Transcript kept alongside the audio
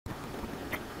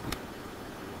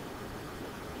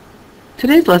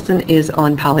Today's lesson is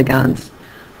on polygons.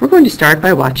 We're going to start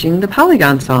by watching the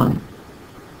Polygon song.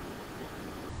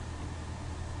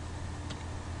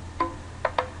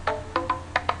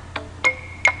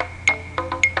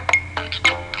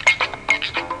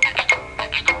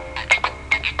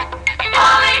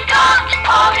 Polygons,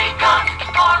 polygons,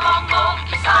 are all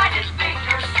multi-sided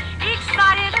figures. Each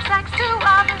side intersects two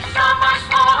others. Some are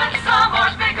small and some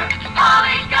are bigger.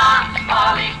 Polygons,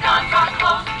 polygons are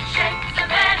closed shapes and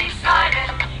many-sided.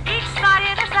 Each side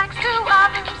intersects two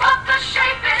others, but the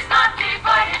shape is not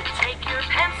divided. Take your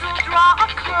pencil, draw a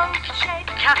closed shape.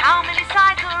 Count how many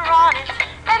sides are on it.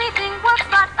 Anything works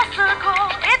but a circle.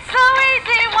 It's so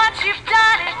easy once you've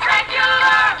done it.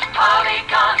 Regular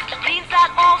polygons means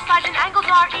that all sides and angles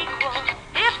are equal.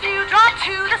 If you draw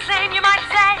two the same, you might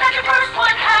say that your first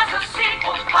one has a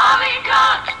sequel.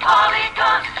 Polygons,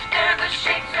 polygons, they're the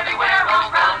shapes everywhere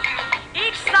around you.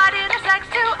 Each side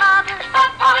intersects two others, but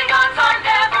polygons are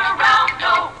never round,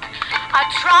 no. A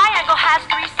triangle has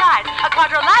three sides. A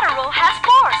quadrilateral has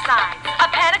four sides. A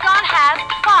pentagon has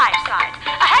five sides.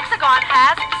 A hexagon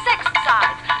has six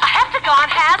sides. A heptagon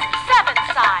has seven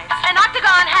sides. An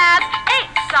octagon has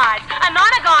eight sides. A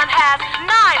nonagon has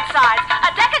nine sides. A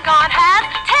decagon has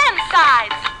 10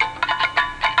 sides.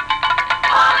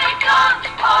 Polygons,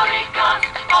 polygons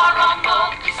are all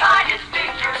multi-sided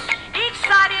figures. Each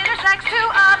side intersects two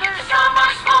others. Some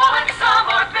are small and some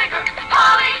are bigger.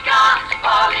 Polygons,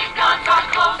 polygons are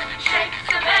closed shapes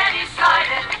and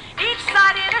many-sided. Each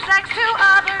side intersects two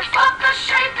others, but the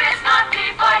shape is not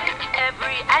divided.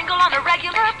 Every angle on a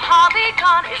regular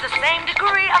polygon is the same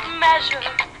degree of measure,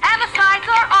 and the sides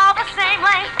are all the same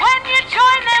length when you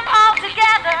join them all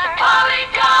together.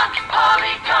 Polygons,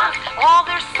 polygons, all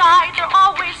their sides are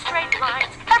always straight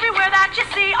lines. Everywhere that you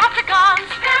see octagons,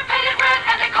 they're painted red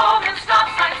and they call them stop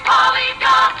signs.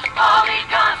 Polygons,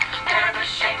 polygons, they're the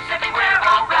shapes everywhere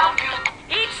around you.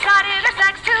 Each side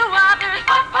intersects two others,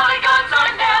 but polygons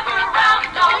are never round,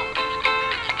 no.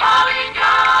 Polygons.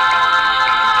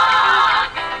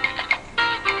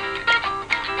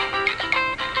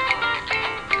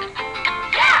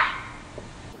 Yeah!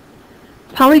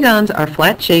 Polygons are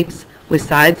flat shapes with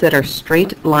sides that are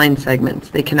straight line segments.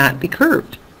 They cannot be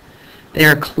curved. They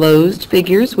are closed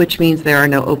figures, which means there are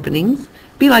no openings.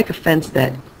 Be like a fence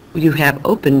that you have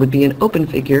open would be an open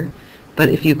figure, but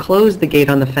if you close the gate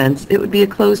on the fence, it would be a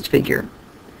closed figure.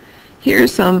 Here are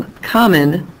some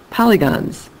common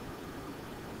polygons.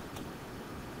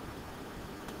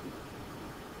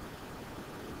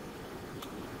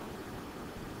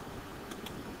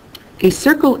 A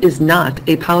circle is not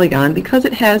a polygon because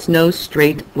it has no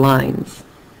straight lines.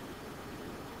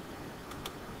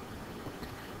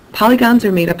 Polygons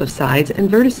are made up of sides and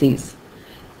vertices.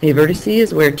 A vertice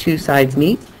is where two sides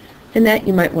meet, and that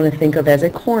you might want to think of as a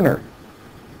corner.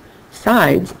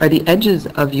 Sides are the edges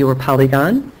of your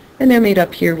polygon, and they're made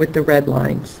up here with the red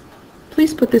lines.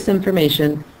 Please put this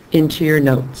information into your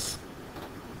notes.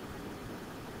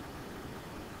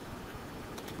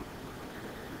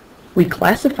 We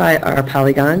classify our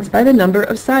polygons by the number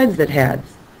of sides that has.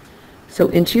 So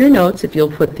into your notes, if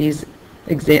you'll put these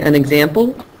an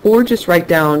example, or just write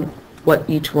down what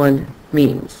each one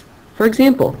means. For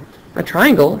example, a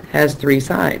triangle has 3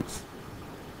 sides.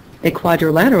 A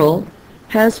quadrilateral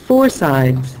has 4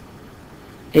 sides.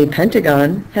 A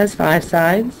pentagon has 5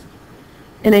 sides.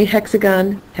 And a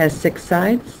hexagon has 6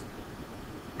 sides.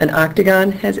 An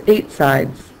octagon has 8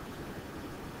 sides.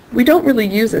 We don't really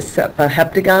use a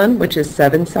heptagon, which is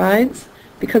 7 sides,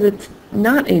 because it's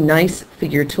not a nice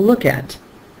figure to look at.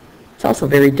 It's also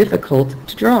very difficult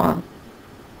to draw.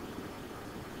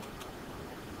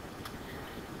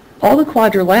 All the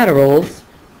quadrilaterals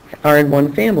are in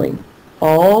one family.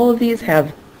 All of these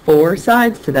have 4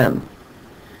 sides to them.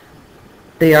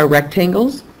 They are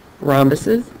rectangles,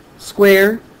 rhombuses,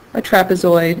 square, a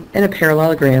trapezoid, and a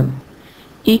parallelogram.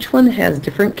 Each one has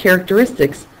different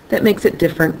characteristics that makes it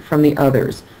different from the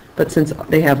others. But since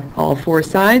they have all 4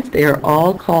 sides, they are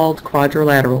all called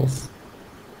quadrilaterals.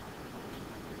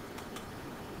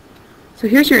 So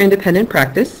here's your independent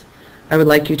practice. I would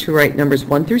like you to write numbers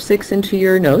 1 through 6 into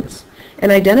your notes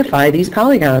and identify these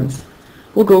polygons.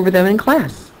 We'll go over them in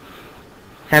class.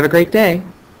 Have a great day.